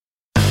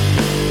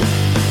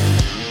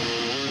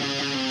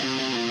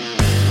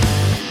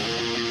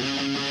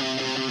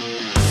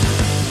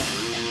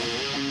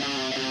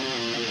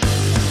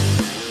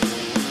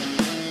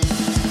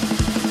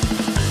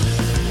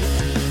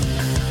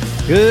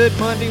Good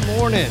Monday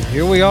morning.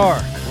 Here we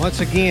are. Once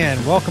again,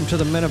 welcome to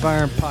the Men of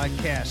Iron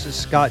podcast. This is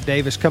Scott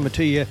Davis coming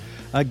to you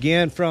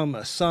again from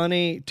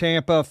sunny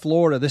Tampa,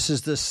 Florida. This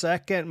is the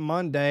second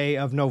Monday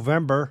of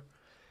November.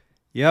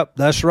 Yep,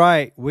 that's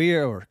right. We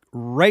are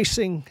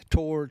racing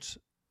towards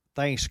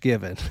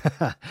Thanksgiving.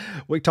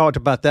 We talked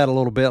about that a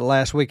little bit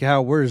last week,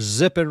 how we're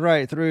zipping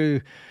right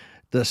through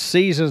the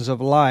seasons of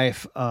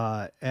life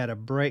at a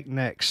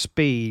breakneck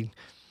speed.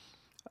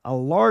 A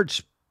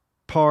large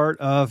part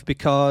of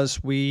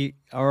because we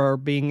are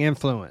being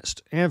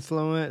influenced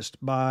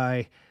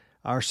by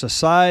our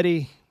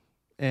society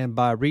and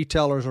by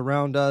retailers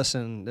around us,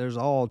 and there's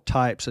all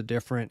types of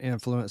different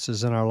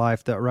influences in our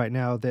life that right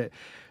now that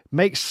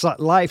makes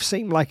life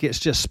seem like it's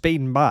just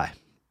speeding by.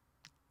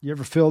 You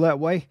ever feel that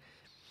way?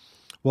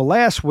 Well,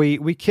 last week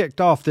we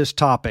kicked off this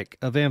topic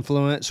of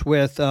influence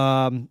with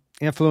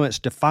influence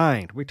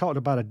defined. We talked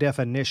about a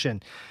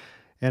definition.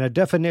 And a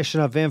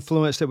definition of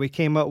influence that we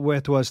came up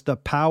with was the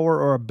power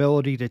or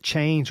ability to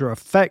change or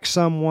affect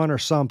someone or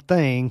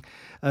something,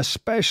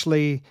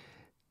 especially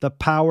the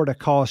power to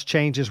cause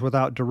changes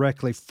without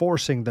directly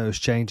forcing those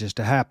changes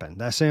to happen.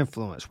 That's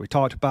influence. We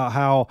talked about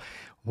how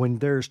when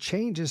there's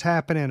changes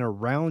happening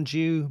around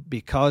you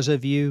because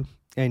of you,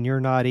 and you're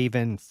not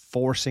even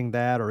forcing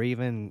that or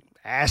even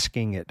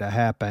asking it to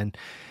happen,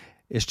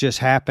 it's just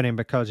happening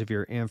because of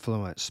your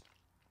influence.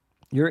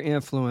 Your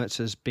influence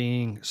is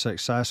being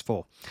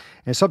successful.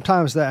 And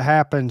sometimes that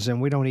happens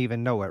and we don't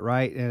even know it,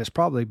 right? And it's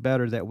probably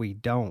better that we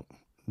don't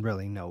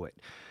really know it.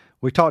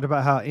 We talked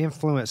about how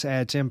influence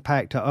adds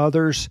impact to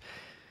others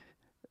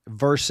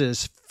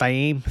versus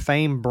fame.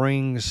 Fame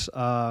brings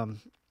the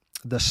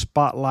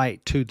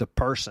spotlight to the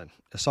person.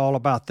 It's all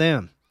about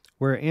them.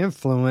 Where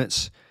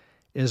influence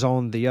is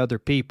on the other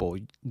people.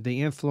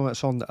 The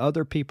influence on the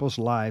other people's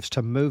lives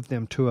to move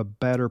them to a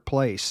better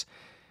place.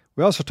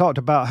 We also talked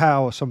about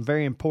how some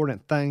very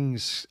important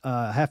things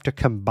have to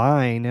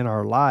combine in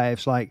our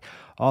lives, like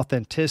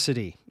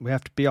authenticity. We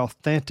have to be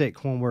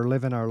authentic when we're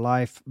living our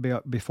life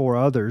before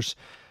others.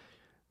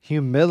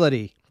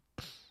 Humility.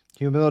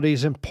 Humility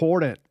is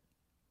important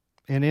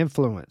in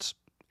influence.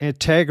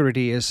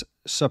 Integrity is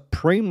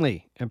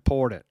supremely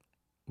important.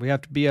 We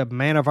have to be a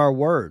man of our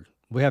word.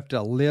 We have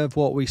to live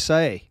what we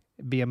say,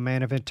 be a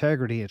man of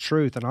integrity and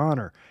truth and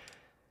honor.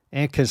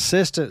 And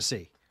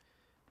consistency.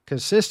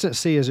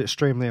 Consistency is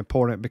extremely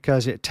important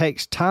because it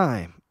takes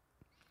time.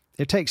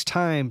 It takes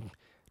time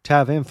to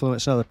have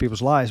influence in other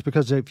people's lives,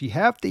 because if you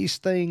have these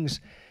things,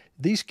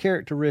 these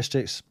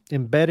characteristics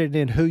embedded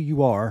in who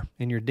you are,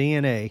 in your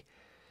DNA,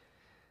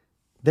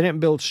 then it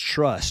builds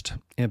trust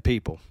in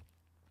people.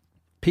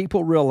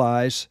 People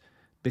realize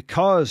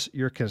because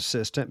you're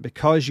consistent,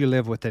 because you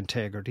live with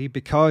integrity,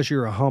 because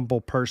you're a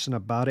humble person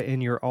about it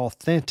and you're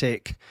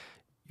authentic,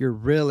 you're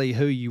really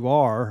who you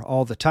are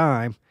all the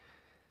time,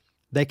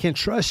 they can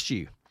trust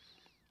you.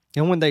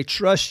 And when they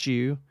trust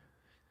you,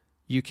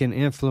 you can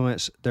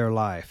influence their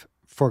life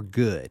for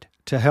good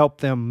to help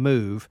them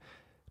move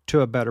to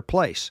a better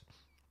place.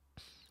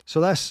 So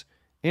that's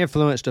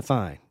influence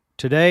defined.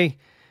 Today,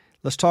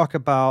 let's talk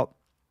about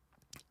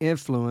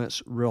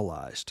influence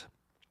realized.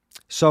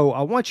 So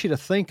I want you to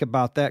think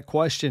about that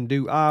question.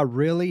 Do I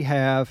really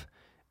have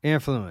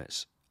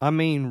influence? I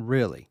mean,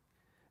 really.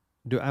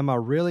 Am I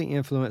really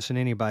influencing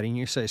anybody? And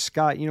you say,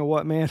 Scott, you know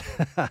what, man?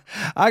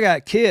 I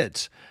got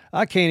kids.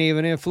 I can't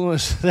even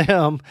influence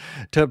them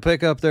to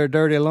pick up their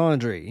dirty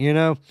laundry, you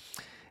know?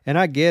 And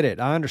I get it.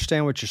 I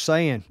understand what you're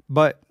saying.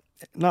 But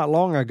not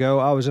long ago,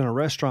 I was in a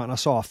restaurant and I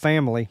saw a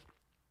family.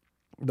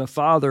 The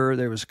father,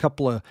 there was a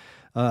couple of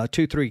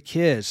 2-3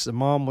 kids. The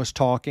mom was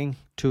talking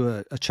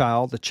to a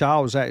child. The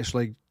child was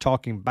actually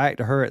talking back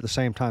to her at the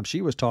same time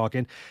she was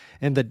talking.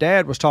 And the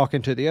dad was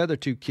talking to the other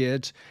 2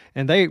 kids,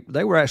 and they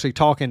were actually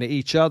talking to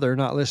each other,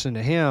 not listening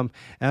to him.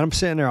 And I'm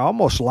sitting there, I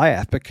almost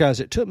laughed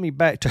because it took me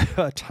back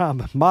to a time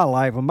in my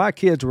life when my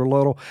kids were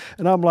little.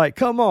 And I'm like,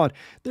 come on,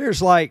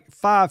 there's like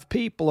 5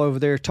 people over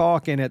there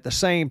talking at the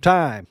same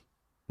time.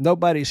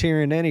 Nobody's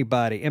hearing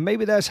anybody. And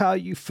maybe that's how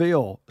you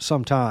feel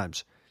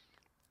sometimes.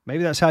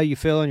 Maybe that's how you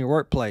feel in your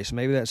workplace.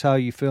 Maybe that's how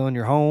you feel in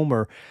your home,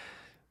 or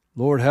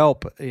Lord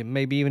help,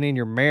 maybe even in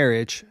your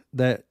marriage,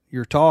 that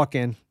you're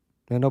talking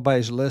and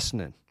nobody's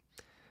listening.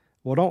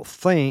 Well, don't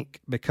think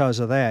because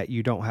of that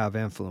you don't have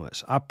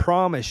influence. I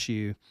promise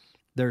you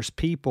there's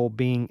people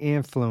being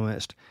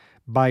influenced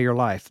by your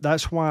life.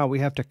 That's why we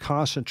have to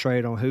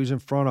concentrate on who's in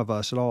front of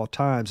us at all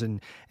times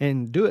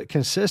and do it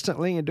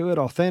consistently and do it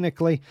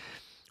authentically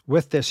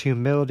with this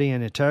humility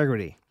and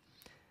integrity,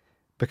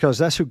 because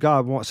that's who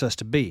God wants us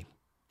to be.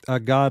 A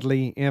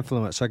godly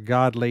influence, a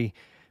godly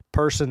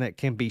person that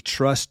can be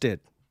trusted.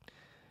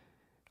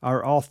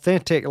 Our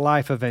authentic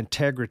life of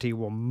integrity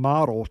will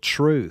model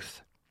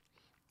truth,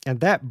 and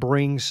that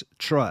brings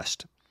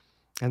trust,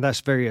 and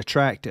that's very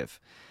attractive,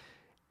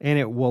 and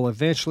it will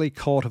eventually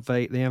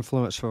cultivate the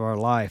influence of our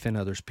life in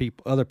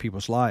other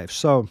people's lives.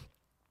 So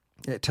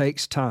it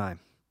takes time.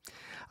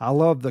 I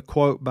love the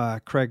quote by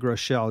Craig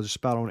Rochelle, just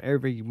about on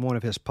every one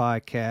of his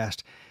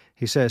podcasts.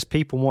 He says,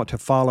 people want to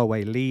follow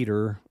a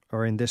leader,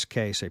 or in this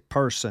case, a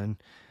person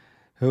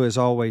who is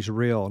always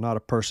real, not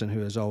a person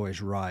who is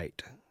always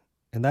right.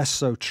 And that's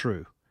so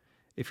true.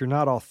 If you're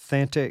not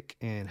authentic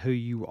in who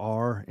you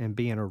are and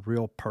being a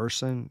real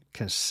person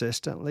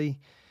consistently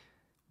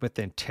with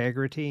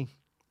integrity,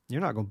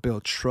 you're not going to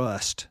build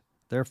trust.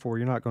 Therefore,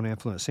 you're not going to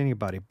influence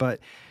anybody. But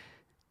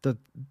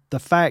the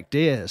fact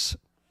is,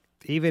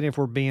 even if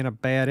we're being a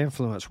bad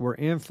influence, we're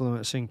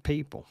influencing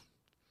people.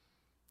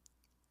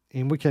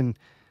 And we can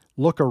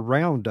look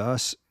around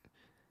us.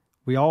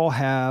 We all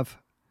have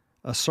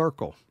a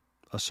circle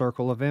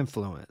of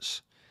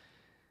influence.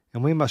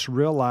 And we must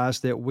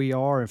realize that we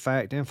are, in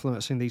fact,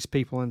 influencing these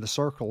people in the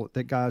circle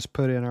that God's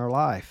put in our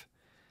life.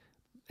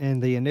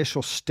 And the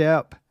initial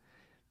step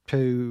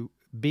to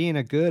being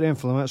a good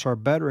influence or a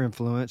better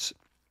influence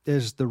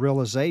is the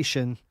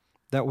realization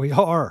that we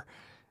are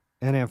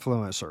an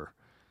influencer.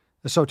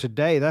 And so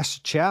today, that's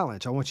a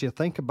challenge. I want you to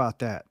think about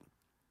that.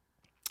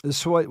 This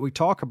is what we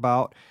talk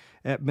about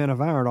at Men of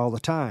Iron all the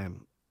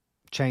time.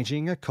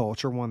 Changing a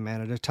culture one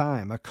man at a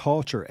time. A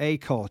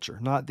culture,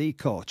 not the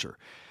culture.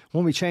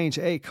 When we change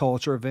a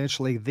culture,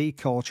 eventually the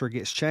culture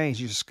gets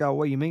changed. You say, Scott,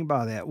 what do you mean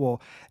by that? Well,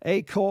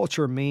 a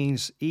culture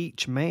means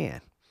each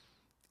man.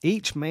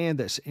 Each man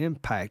that's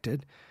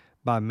impacted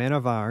by Men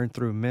of Iron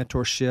through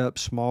mentorship,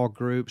 small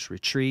groups,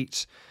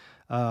 retreats,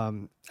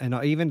 and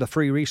even the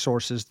free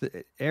resources,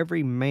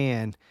 every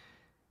man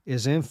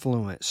is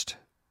influenced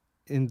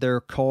in their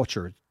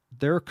culture.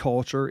 Their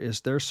culture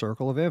is their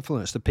circle of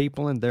influence. The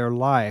people in their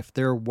life,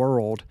 their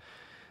world,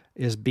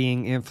 is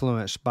being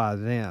influenced by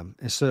them.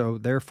 And so,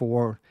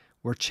 therefore,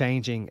 we're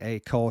changing a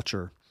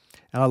culture.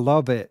 And I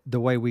love it, the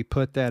way we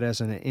put that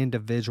as an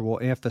individual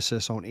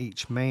emphasis on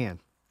each man.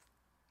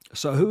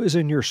 So who is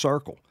in your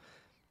circle?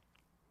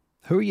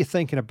 Who are you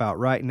thinking about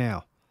right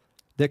now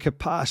that could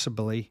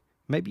possibly,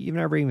 maybe you've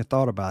never even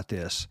thought about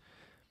this.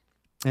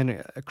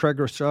 And Craig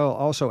Rochelle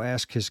also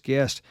asked his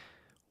guest,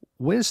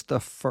 when's the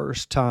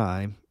first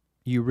time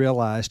you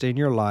realized in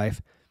your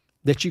life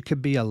that you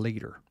could be a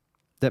leader,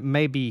 that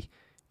maybe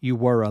you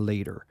were a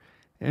leader?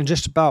 And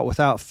just about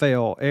without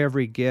fail,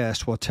 every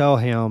guest will tell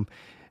him,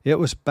 it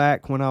was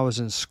back when I was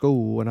in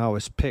school and I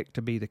was picked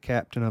to be the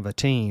captain of a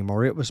team,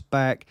 or it was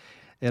back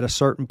at a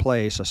certain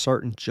place, a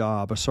certain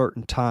job, a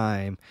certain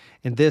time,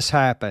 and this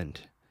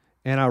happened.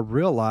 And I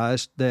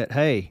realized that,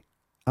 hey,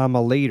 I'm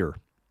a leader.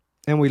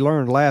 And we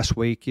learned last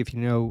week, if you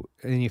know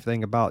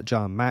anything about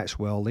John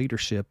Maxwell,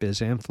 leadership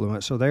is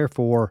influence. So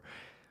therefore,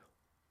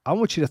 I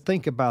want you to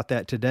think about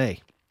that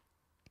today.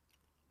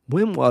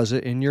 When was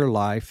it in your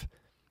life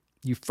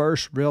you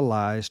first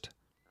realized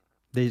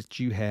that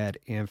you had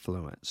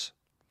influence?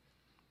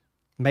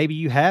 Maybe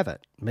you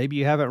haven't. Maybe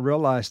you haven't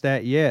realized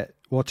that yet.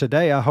 Well,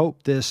 today I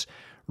hope this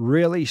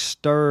really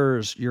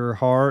stirs your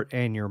heart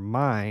and your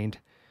mind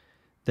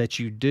that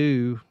you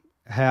do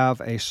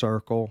have a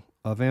circle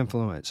of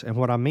influence. And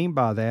what I mean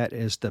by that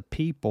is the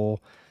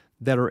people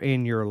that are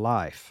in your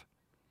life.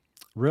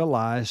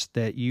 Realize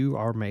that you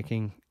are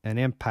making an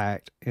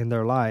impact in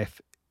their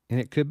life, and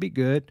it could be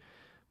good,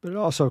 but it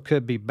also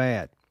could be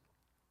bad.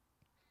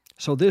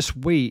 So this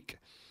week,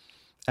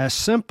 as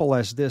simple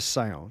as this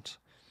sounds,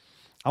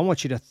 I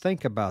want you to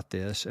think about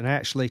this and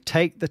actually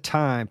take the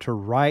time to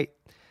write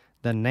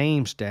the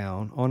names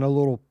down on a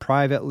little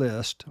private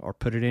list, or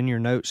put it in your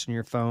notes in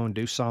your phone,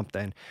 do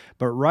something,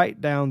 but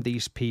write down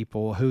these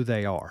people, who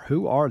they are.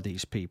 Who are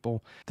these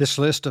people? This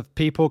list of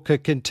people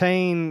could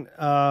contain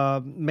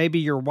maybe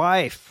your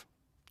wife,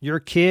 your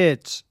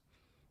kids,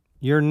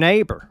 your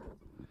neighbor,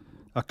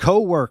 a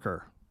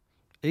coworker,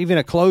 even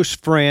a close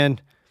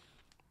friend,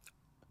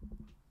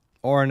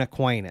 or an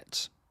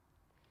acquaintance.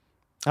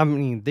 I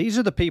mean, these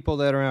are the people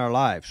that are in our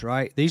lives,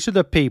 right? These are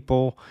the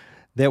people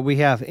that we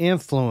have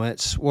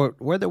influence,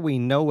 whether we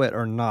know it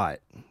or not.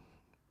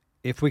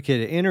 If we could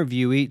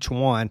interview each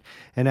one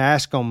and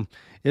ask them,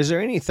 is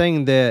there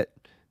anything that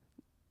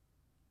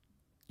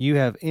you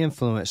have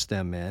influenced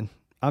them in?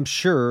 I'm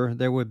sure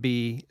there would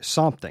be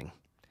something.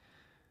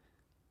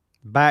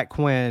 Back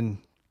when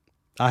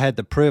I had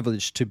the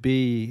privilege to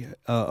be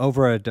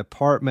over a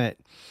department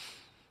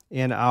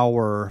in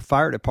our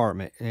fire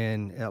department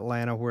in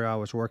Atlanta, where I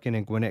was working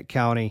in Gwinnett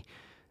County,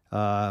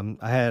 I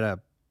had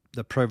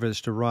the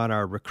privilege to run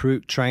our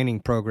recruit training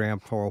program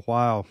for a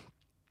while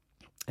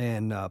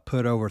and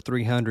put over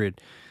 300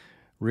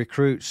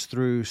 recruits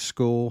through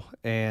school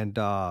and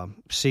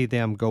see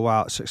them go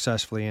out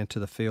successfully into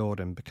the field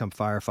and become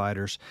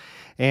firefighters.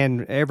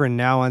 And every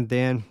now and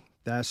then,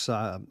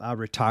 I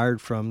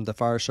retired from the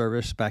fire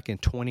service back in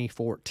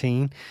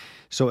 2014,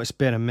 so it's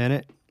been a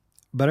minute.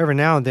 But every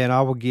now and then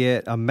I will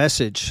get a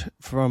message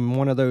from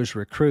one of those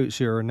recruits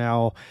who are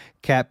now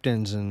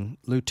captains and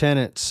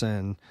lieutenants,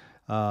 and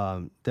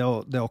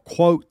they'll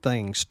quote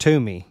things to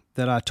me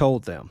that I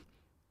told them.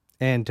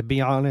 And to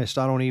be honest,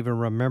 I don't even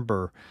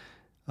remember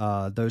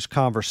those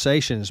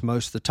conversations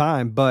most of the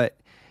time, but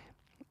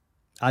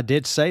I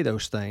did say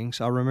those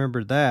things. I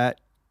remember that,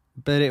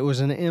 but it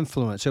was an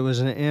influence. It was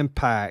an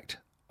impact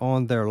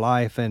on their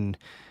life, and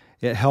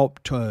it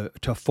helped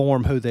to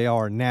form who they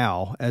are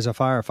now as a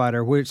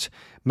firefighter, which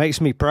makes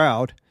me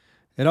proud.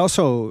 It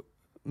also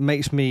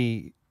makes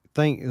me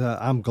think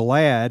that I'm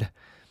glad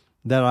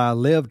that I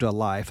lived a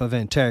life of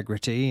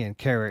integrity and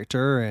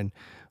character and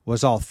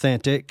was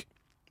authentic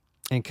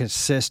and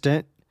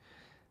consistent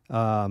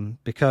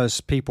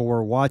because people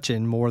were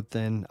watching more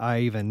than I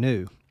even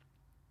knew.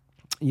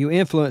 You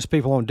influence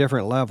people on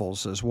different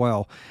levels as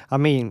well. I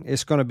mean,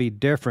 it's going to be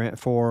different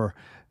for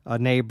a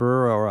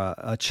neighbor or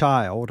a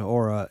child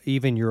or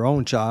even your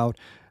own child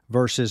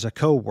versus a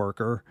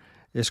coworker.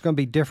 It's going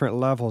to be different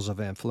levels of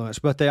influence,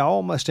 but they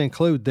all must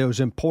include those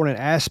important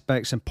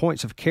aspects and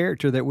points of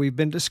character that we've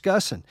been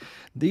discussing.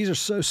 These are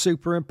so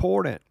super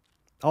important.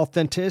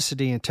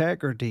 Authenticity,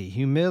 integrity,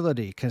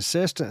 humility,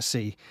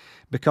 consistency,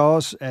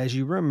 because as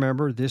you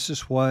remember, this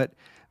is what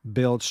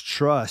builds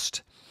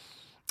trust.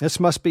 This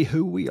must be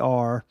who we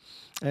are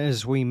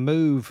as we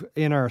move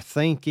in our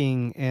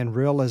thinking and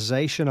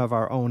realization of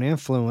our own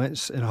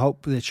influence, and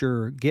hope that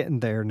you're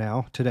getting there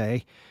now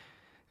today,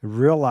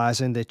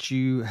 realizing that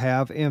you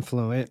have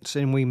influence,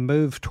 and we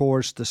move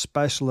towards the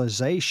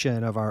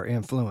specialization of our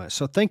influence.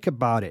 So think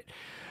about it.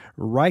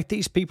 Write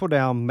these people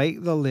down,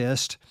 make the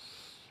list,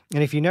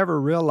 and if you never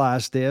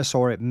realize this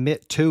or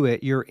admit to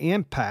it, your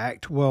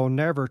impact will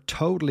never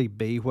totally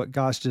be what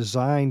God's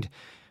designed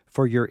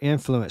for your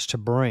influence to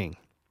bring.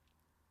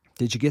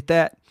 Did you get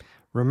that?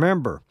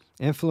 Remember,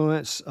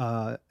 influence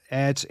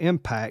adds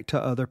impact to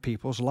other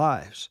people's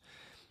lives.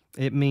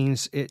 It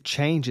means it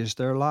changes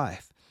their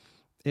life.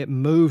 It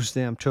moves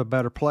them to a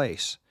better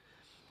place.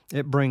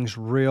 It brings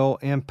real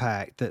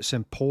impact that's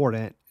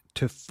important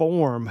to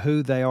form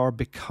who they are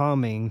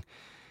becoming,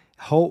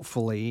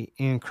 hopefully,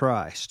 in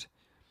Christ.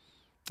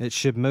 It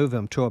should move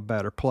them to a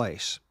better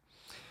place.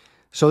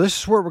 So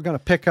this is where we're going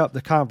to pick up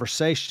the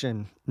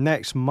conversation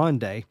next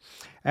Monday.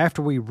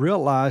 After we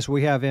realize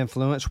we have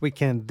influence, we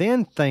can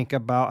then think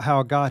about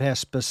how God has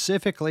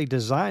specifically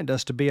designed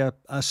us to be a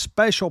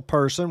special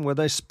person with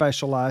a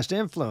specialized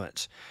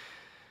influence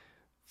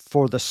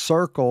for the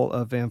circle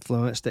of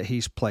influence that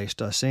He's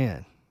placed us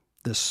in,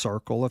 this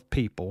circle of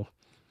people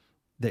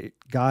that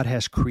God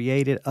has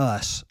created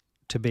us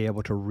to be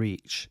able to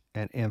reach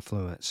and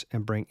influence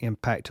and bring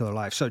impact to their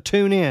life. So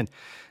tune in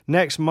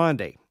next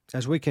Monday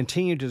as we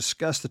continue to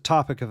discuss the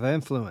topic of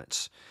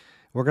influence.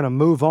 We're going to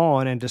move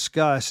on and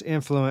discuss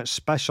influence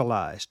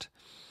specialized.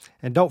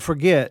 And don't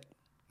forget,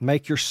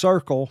 make your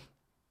circle,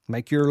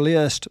 make your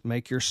list,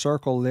 make your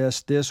circle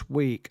list this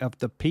week of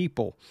the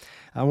people.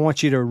 I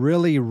want you to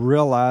really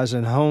realize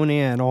and hone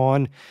in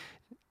on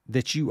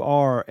that you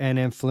are an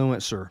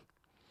influencer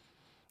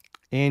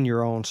in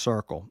your own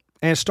circle.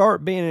 And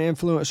start being an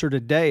influencer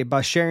today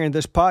by sharing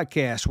this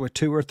podcast with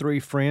 2 or 3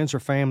 friends or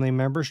family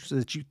members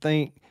that you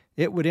think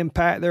it would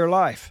impact their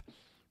life.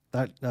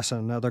 That's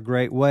another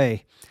great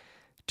way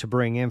to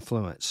bring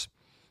influence.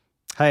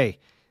 Hey,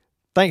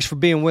 thanks for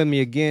being with me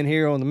again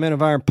here on the Men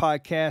of Iron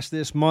podcast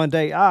this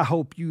Monday. I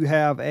hope you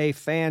have a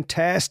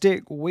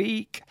fantastic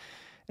week,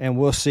 and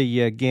we'll see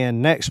you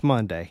again next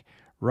Monday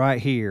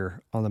right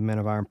here on the Men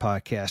of Iron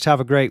podcast.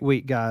 Have a great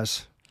week,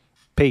 guys.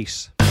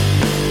 Peace.